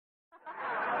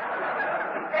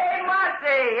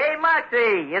Hey,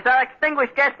 Marxie. Is our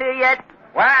extinguished guest here yet?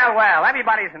 Well,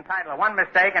 everybody's entitled to one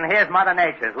mistake, and here's Mother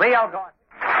Nature's. Leo Gorcey.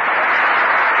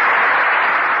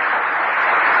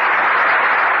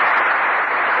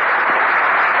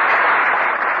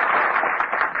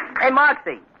 Hey,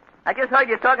 Marxie. I just heard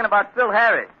you talking about Phil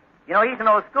Harris. You know, he's an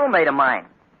old schoolmate of mine.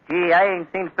 Gee, I ain't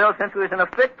seen Phil since we was in the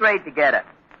 5th grade together.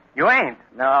 You ain't?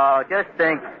 No, just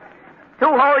think. 2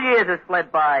 whole years has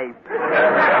fled by.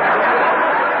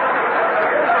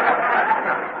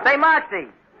 Say, Marxie,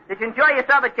 did you enjoy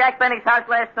yourself at Jack Benny's house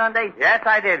last Sunday? Yes,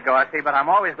 I did, Gorcey, but I'm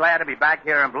always glad to be back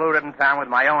here in Blue Ribbon Town with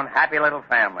my own happy little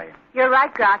family. You're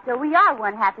right, Groucho. We are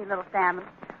one happy little family.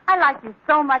 I like you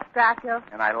so much, Groucho.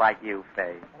 And I like you,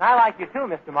 Faye. And I like you too,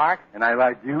 Mr. Marx. And I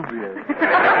like you, Bill.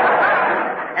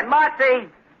 And Marxie,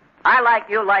 I like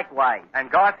you likewise.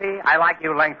 And Gorcey, I like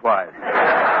you lengthwise.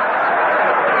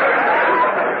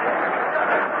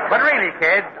 But really,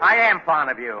 kids, I am fond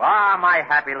of you. Ah, my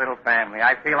happy little family.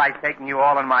 I feel like taking you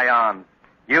all in my arms.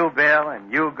 You, Bill, and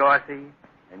you, Gorcey,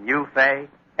 and you, Faye.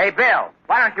 Hey, Bill,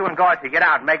 why don't you and Gorcey get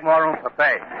out and make more room for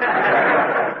Faye?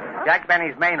 Jack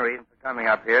Benny's main reason for coming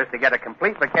up here is to get a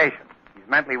complete vacation. He's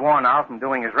mentally worn out from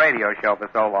doing his radio show for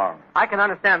so long. I can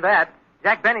understand that.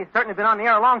 Jack Benny's certainly been on the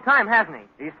air a long time, hasn't he?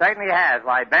 He certainly has.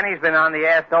 Why, Benny's been on the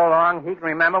air so long, he can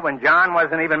remember when John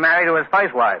wasn't even married to his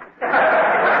first wife.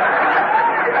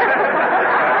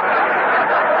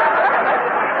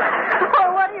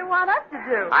 Well, what do you want us to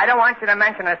do? I don't want you to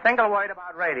mention a single word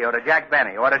about radio to Jack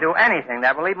Benny, or to do anything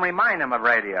that will even remind him of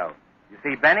radio. You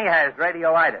see, Benny has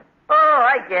radioitis. Oh,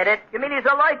 I get it. You mean he's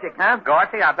allergic, huh?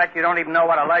 Gorcey, I bet you don't even know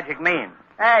what allergic means.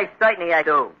 Hey, certainly I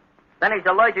do. Then he's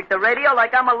allergic to radio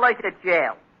like I'm allergic to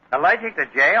jail. Allergic to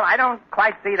jail? I don't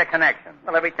quite see the connection.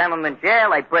 Well, every time I'm in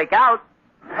jail, I break out.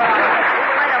 See you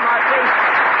later, Marxie.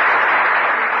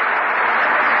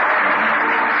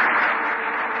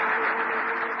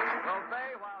 Well,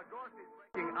 Faye, while Gorcey's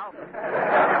breaking out.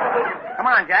 Come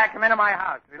on, Jack, come into my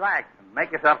house. Relax and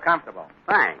make yourself comfortable.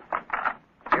 Thanks.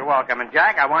 You're welcome. And,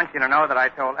 Jack, I want you to know that I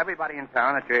told everybody in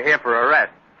town that you're here for a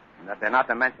rest, and that they're not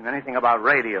to mention anything about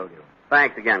radio to you.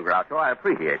 Thanks again, Groucho. I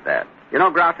appreciate that. You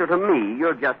know, Groucho, to me,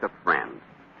 you're just a friend.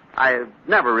 I've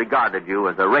never regarded you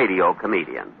as a radio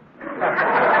comedian.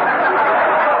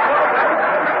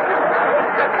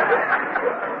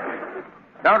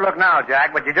 Don't look now,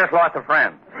 Jack, but you just lost a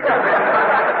friend.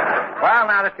 Well,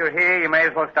 now that you're here, you may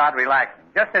as well start relaxing.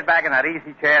 Just sit back in that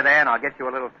easy chair there, and I'll get you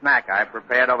a little snack I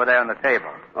prepared over there on the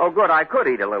table. Oh, good. I could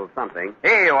eat a little something.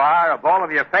 Here you are, a bowl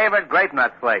of your favorite grape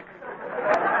nut flakes.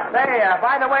 Say,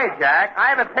 by the way, Jack, I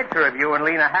have a picture of you and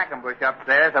Lena Hackenbush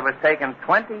upstairs that was taken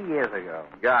 20 years ago.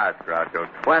 Gosh, Groucho,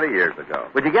 20 years ago.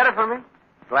 Would you get it for me?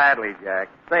 Gladly, Jack.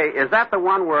 Say, is that the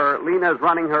one where Lena's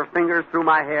running her fingers through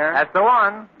my hair? That's the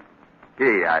one.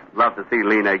 Gee, I'd love to see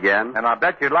Lena again. And I'll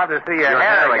bet you'd love to see your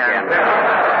hair again.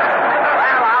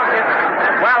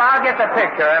 Well, I'll get the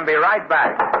picture and be right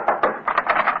back.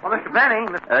 Well, Mr. Benny...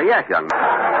 Yes, young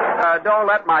man. Don't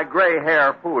let my gray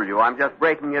hair fool you. I'm just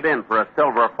breaking it in for a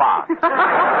silver fox. Say,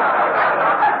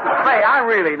 I'm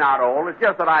really not old. It's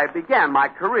just that I began my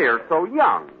career so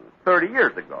young, 30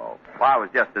 years ago. Well, I was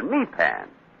just a knee pan.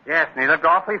 Yes, and he looked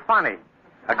awfully funny.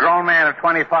 A grown man of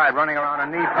 25 running around a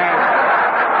knee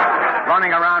pan.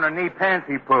 Running around a knee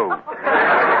panty poo.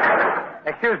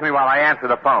 Excuse me while I answer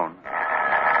the phone.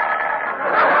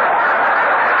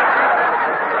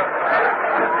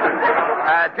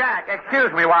 Jack,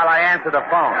 excuse me while I answer the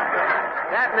phone.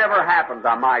 That never happens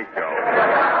on my show.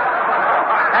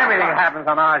 Everything happens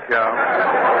on our show.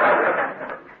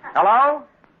 Hello?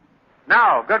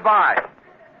 No, goodbye.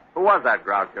 Who was that,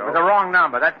 Groucho? It was the wrong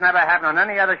number. That's never happened on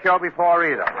any other show before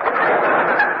either.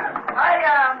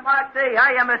 Hiya, Marxie.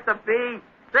 Hiya, Mr. B.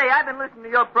 Say, I've been listening to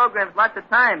your programs lots of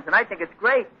times, and I think it's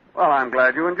great. Well, I'm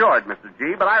glad you enjoyed, Mr.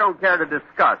 G, but I don't care to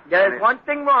discuss. There's one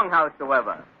thing wrong,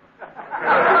 howsoever.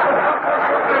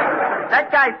 That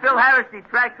guy, Phil Harris,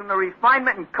 detracts from the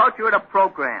refinement and culture of the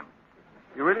program.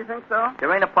 You really think so?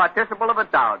 There ain't a participle of a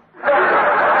doubt.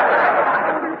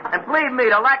 And believe me,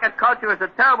 the lack of culture is a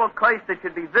terrible curse that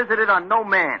should be visited on no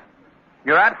man.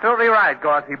 You're absolutely right,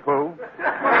 Gorcey Pooh.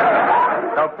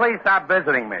 So please stop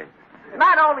visiting me.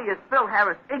 Not only is Phil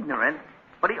Harris ignorant,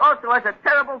 but he also has a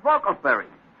terrible vocal berry.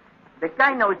 The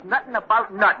guy knows nothing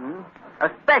about nothing,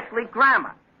 especially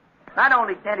grammar. Not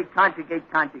only can't he conjugate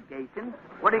conjugation,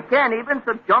 but he can't even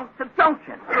subjunct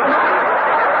subjunction.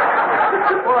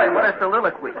 Boy, what a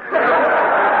soliloquy.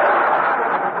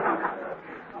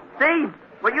 See,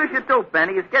 what you should do,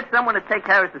 Benny, is get someone to take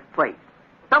Harris's place.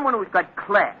 Someone who's got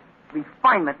class,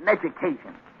 refinement, and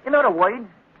education. In other words,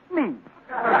 me.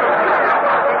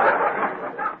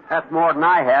 That's more than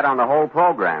I had on the whole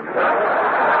program.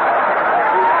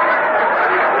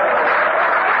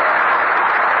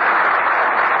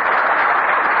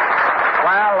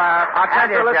 I'll tell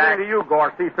After you, listening Jack. to you,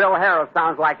 Gorcey, Phil Harris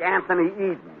sounds like Anthony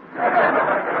Eden.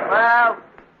 Well,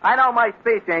 I know my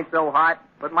speech ain't so hot,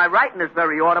 but my writing is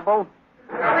very audible.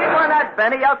 Sleep on that,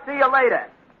 Benny. I'll see you later.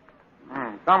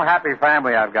 Some happy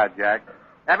family I've got, Jack.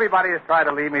 Everybody has tried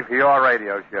to leave me for your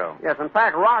radio show. Yes, in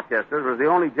fact, Rochester's was the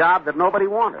only job that nobody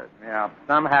wanted. Yeah,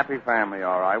 some happy family,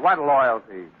 all right. What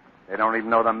loyalty? They don't even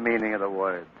know the meaning of the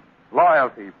word.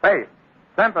 Loyalty, faith,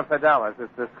 semper fidelis,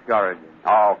 it's discouraging.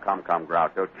 Oh, come,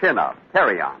 Groucho. Chin up.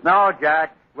 Carry on. No,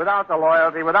 Jack. Without the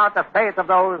loyalty, without the faith of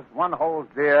those one holds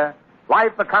dear,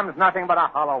 life becomes nothing but a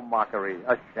hollow mockery,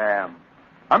 a sham.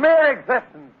 A mere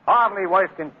existence, hardly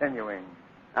worth continuing.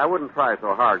 I wouldn't try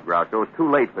so hard, Groucho. It's too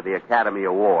late for the Academy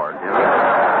Award, you know?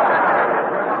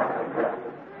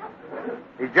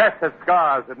 He just had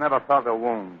scars that never felt a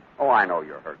wound. Oh, I know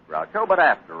you're hurt, Groucho, but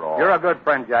after all... You're a good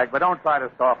friend, Jack, but don't try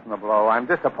to soften the blow. I'm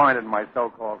disappointed in my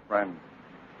so-called friend.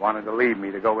 Wanted to leave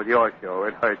me to go with your show.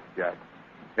 It hurts, Jack.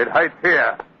 It hurts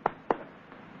here.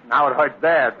 Now it hurts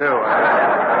there, too.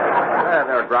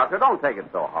 There, Groucho. Don't take it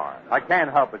so hard. I can't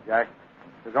help it, Jack.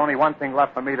 There's only one thing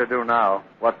left for me to do now.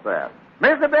 What's that?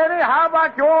 Mr. Benny, how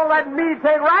about you all let me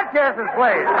take Rochester's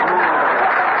place?